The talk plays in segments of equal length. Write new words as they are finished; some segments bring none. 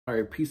All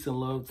right, peace and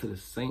love to the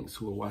saints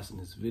who are watching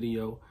this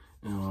video.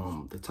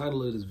 The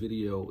title of this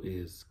video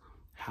is,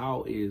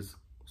 how is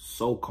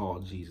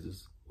so-called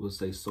Jesus, we'll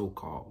say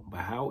so-called, but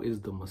how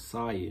is the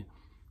Messiah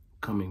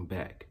coming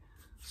back?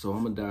 So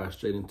I'm gonna dive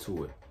straight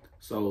into it.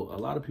 So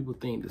a lot of people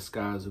think the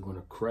skies are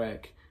gonna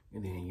crack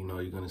and then,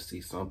 you're gonna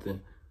see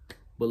something,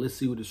 but let's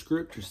see what the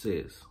scripture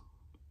says.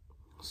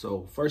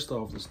 So first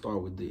off, let's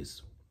start with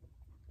this.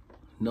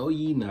 Know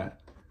ye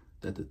not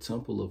that the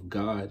temple of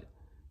God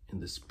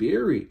and the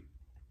Spirit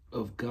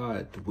of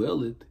God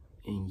dwelleth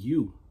in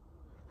you?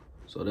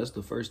 So that's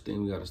the first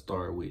thing we got to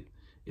start with.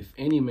 If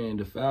any man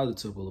defile the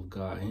temple of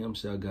God, him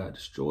shall God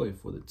destroy,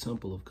 for the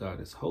temple of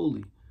God is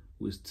holy,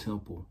 which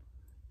temple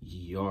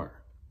ye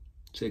are.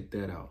 Check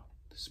that out.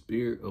 The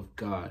Spirit of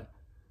God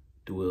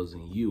dwells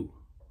in you.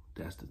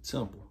 That's the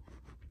temple,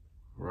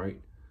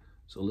 right?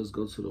 So let's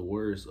go to the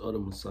words of the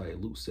Messiah,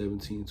 Luke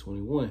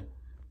 17:21.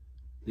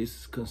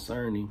 This is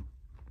concerning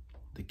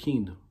the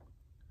kingdom.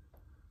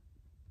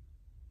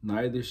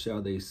 Neither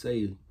shall they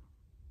say,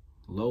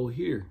 lo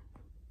here,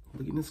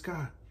 look in the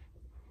sky,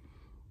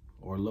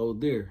 or lo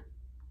there.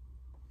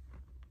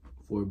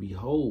 For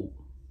behold,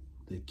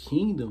 the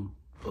kingdom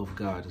of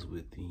God is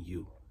within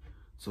you.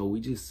 So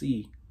we just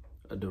see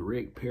a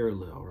direct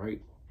parallel,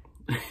 right?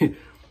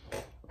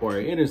 Or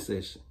an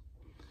intersection.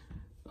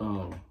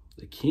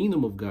 The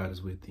kingdom of God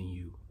is within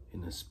you,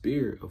 and the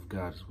Spirit of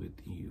God is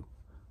within you.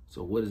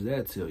 So what does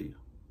that tell you?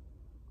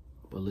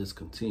 But let's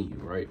continue,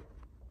 right?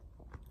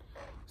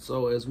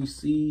 So as we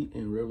see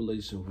in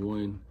Revelation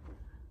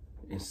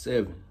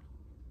 1:7,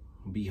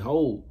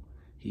 behold,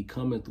 he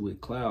cometh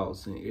with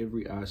clouds, and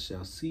every eye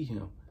shall see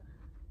him,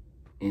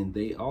 and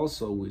they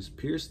also which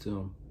pierced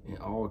him, and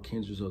all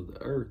kindreds of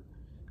the earth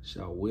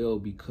shall wail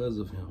because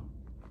of him.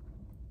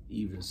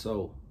 Even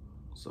so,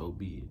 so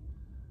be it,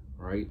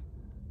 right?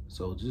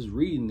 So just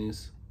reading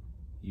this,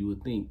 you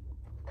would think,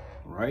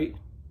 right?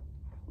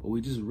 But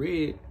we just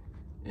read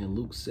in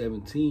Luke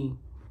 17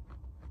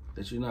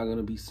 that you're not going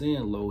to be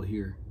saying lo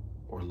here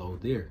or lo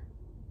there.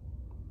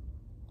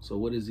 So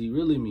what does he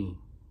really mean?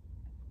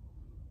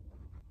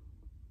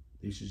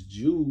 This is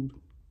Jude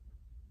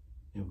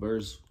in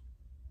verse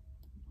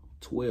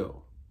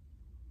 12,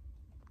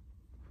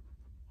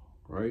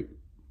 right?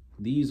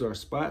 These are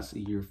spots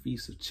in your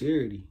feast of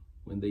charity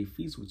when they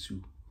feast with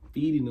you,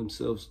 feeding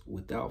themselves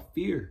without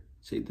fear.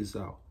 Check this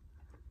out.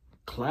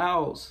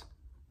 Clouds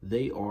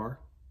they are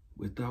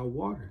without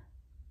water,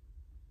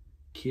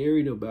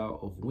 carried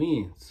about of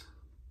winds,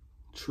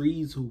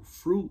 trees whose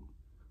fruit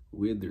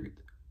withered,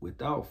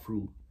 without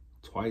fruit,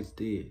 twice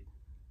dead,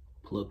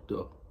 plucked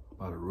up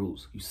by the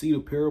roots. You see the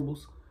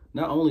parables?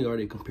 Not only are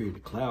they compared to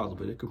clouds,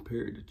 but they're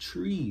compared to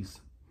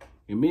trees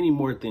and many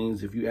more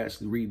things if you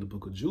actually read the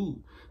book of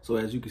Jude. So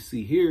as you can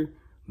see here,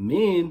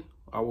 men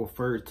are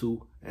referred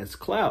to as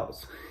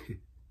clouds,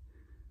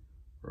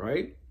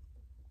 right?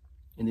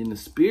 And then the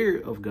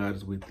Spirit of God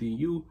is within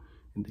you.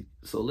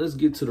 So let's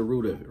get to the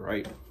root of it,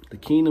 right? The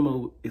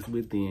kingdom is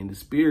within, the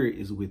Spirit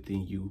is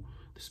within you.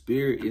 The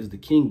Spirit is the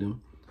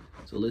kingdom.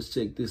 So let's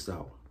check this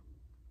out,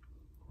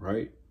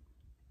 right?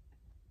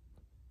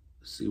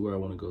 Let's see where I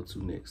want to go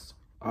to next.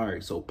 All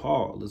right, so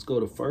Paul, let's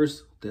go to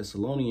 1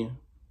 Thessalonians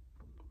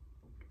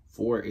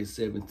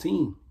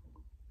 4:17.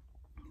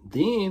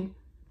 Then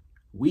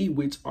we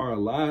which are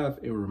alive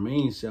and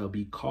remain shall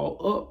be caught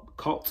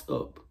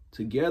up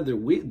together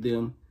with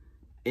them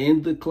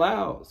in the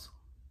clouds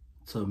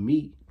to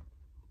meet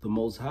the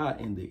Most High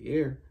in the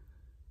air,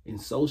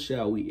 and so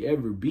shall we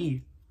ever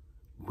be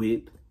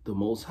with the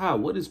Most High.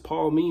 What does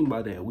Paul mean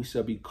by that? We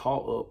shall be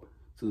caught up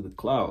to the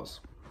clouds.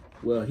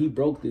 Well, he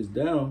broke this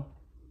down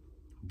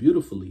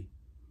beautifully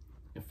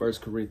in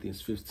 1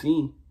 Corinthians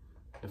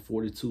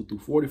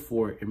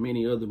 15:42-44, and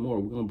many other more.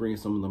 We're going to bring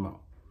some of them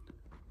out.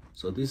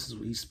 So this is,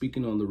 he's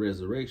speaking on the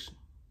resurrection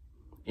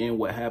and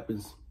what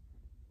happens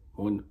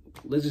when,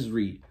 let's just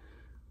read.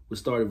 We'll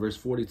start at verse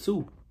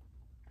 42.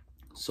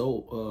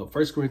 So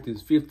 1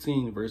 Corinthians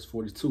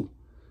 15:42.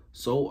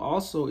 So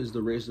also is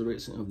the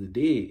resurrection of the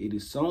dead. It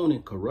is sown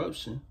in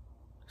corruption.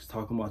 It's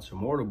talking about your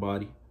mortal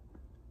body,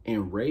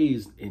 and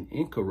raised in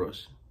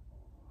incorruption,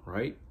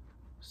 right?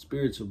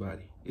 Spiritual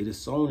body. It is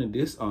sown in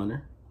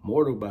dishonor,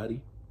 mortal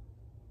body,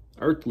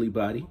 earthly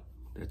body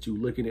that you're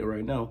looking at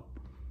right now,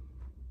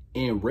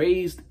 and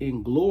raised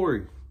in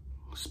glory,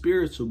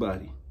 spiritual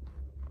body.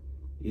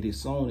 It is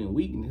sown in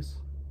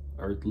weakness,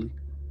 earthly.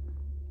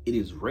 It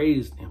is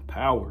raised in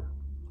power,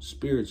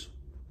 spiritual.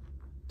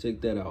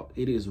 Check that out.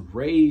 It is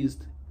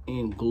raised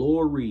in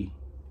glory.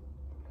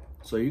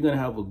 So you're going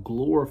to have a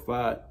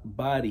glorified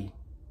body.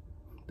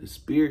 The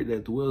Spirit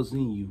that dwells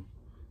in you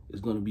is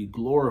going to be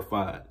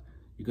glorified.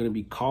 You're going to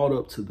be caught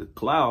up to the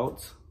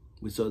clouds,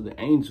 which are the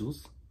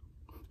angels.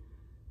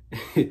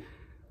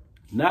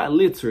 Not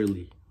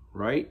literally,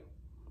 right?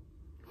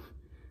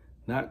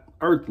 Not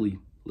earthly.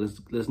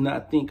 Let's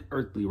not think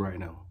earthly right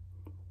now.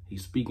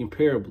 He's speaking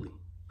parably.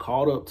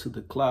 Caught up to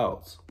the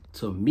clouds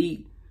to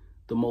meet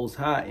the Most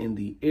High in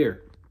the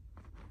air.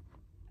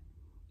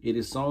 It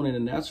is sown in a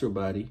natural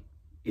body.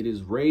 It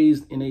is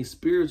raised in a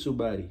spiritual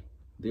body.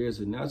 There's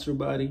a natural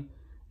body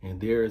and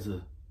there is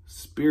a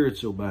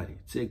spiritual body.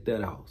 Check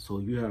that out. So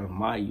you have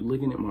you're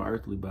looking at my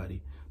earthly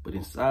body, but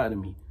inside of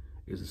me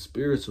is a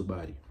spiritual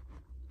body.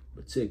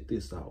 But check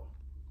this out.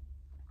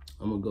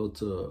 I'm going to go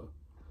to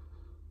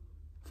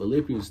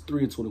Philippians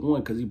 3:21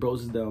 because he broke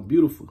this down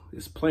beautiful.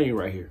 It's plain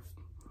right here.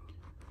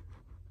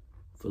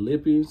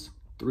 Philippians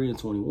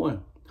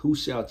 3:21. Who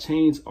shall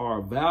change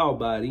our vile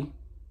body,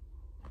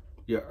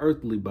 your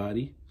earthly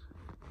body,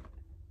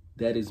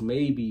 that it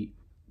may be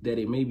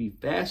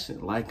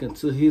fashioned like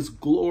unto his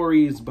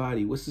glorious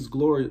body. What's his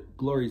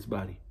glorious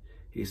body?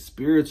 His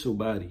spiritual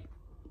body,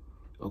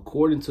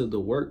 according to the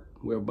work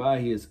whereby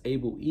he is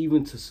able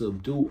even to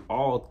subdue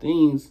all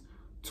things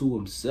to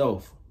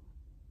himself.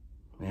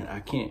 Man,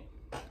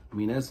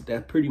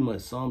 that pretty much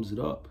sums it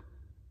up,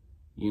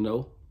 you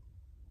know?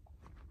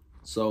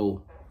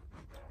 So,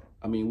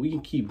 we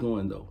can keep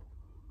going though,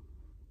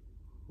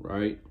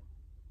 right?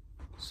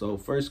 So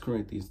 1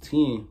 Corinthians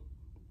 10,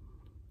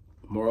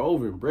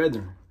 moreover,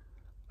 brethren,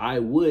 I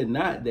would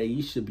not that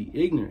ye should be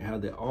ignorant how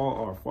that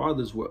all our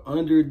fathers were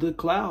under the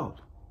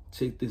cloud.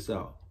 Check this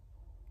out.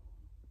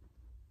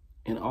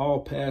 And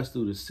all passed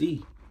through the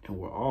sea and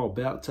were all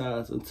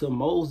baptized unto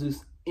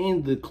Moses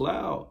in the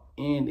cloud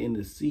and in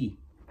the sea.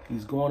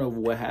 He's going over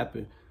what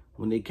happened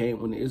when the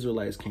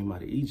Israelites came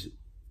out of Egypt.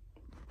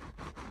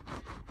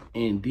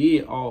 And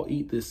did all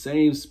eat the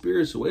same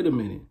spiritual. Wait a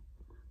minute.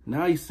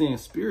 Now he's saying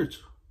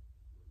spiritual.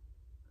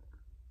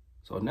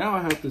 So now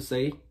I have to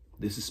say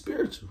this is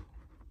spiritual.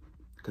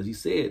 Because he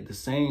said the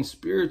same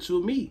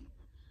spiritual meat.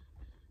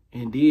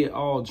 And did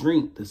all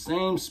drink the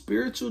same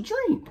spiritual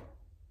drink.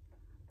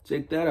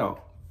 Check that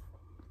out.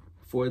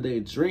 For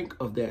they drink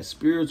of that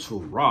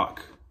spiritual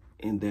rock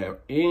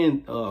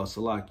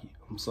Salaki.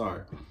 I'm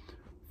sorry.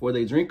 For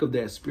they drink of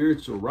that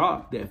spiritual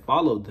rock that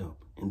followed them.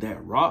 And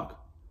that rock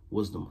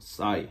was the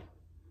Messiah.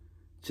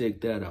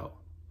 Check that out.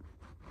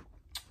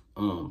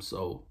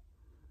 So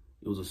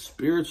it was a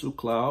spiritual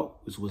cloud,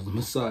 which was the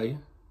Messiah.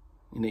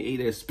 And they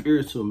ate that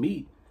spiritual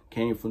meat,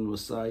 came from the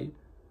Messiah.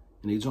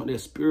 And they drank that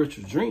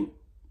spiritual drink,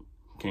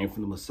 came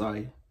from the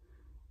Messiah.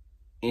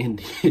 And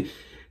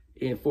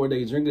for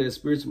they drink of that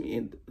spiritual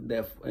meat,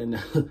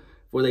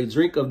 for they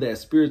drink of that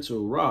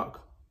spiritual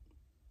rock,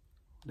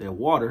 that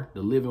water,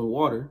 the living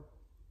water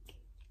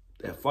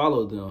that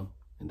followed them,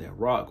 and that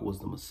rock was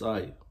the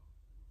Messiah.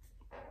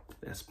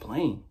 That's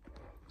plain.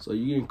 So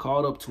you're getting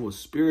called up to a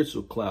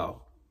spiritual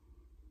cloud,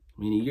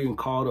 meaning you're getting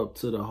called up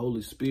to the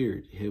Holy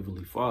Spirit,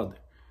 Heavenly Father,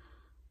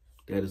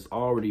 that is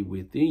already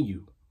within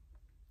you,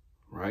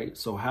 right?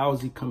 So how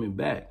is he coming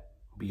back?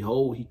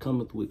 Behold, he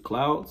cometh with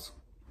clouds.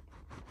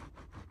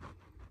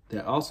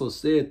 That also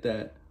said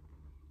that,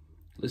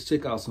 let's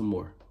check out some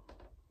more.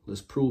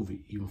 Let's prove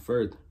it even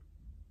further.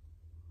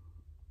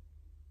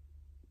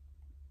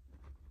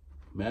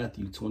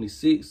 Matthew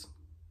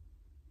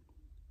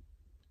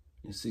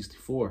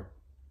 26:64.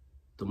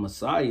 The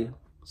Messiah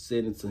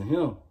said unto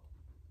him,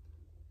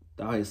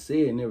 Thou hast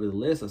said,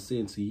 nevertheless I say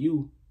unto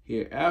you,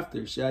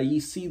 hereafter shall ye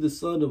see the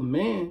Son of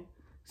Man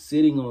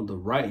sitting on the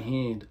right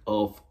hand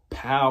of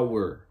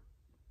power.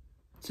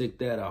 Check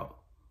that out.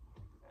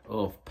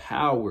 Of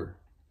power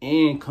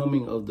and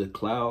coming of the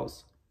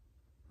clouds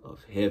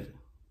of heaven.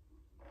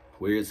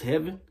 Where is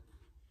heaven?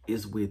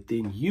 Is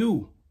within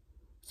you.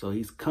 So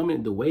he's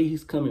coming, the way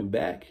he's coming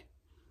back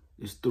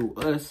is through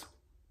us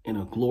in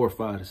a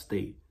glorified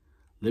state.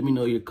 Let me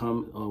know your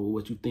comment,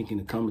 what you think in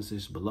the comment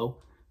section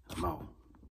below. I'm out.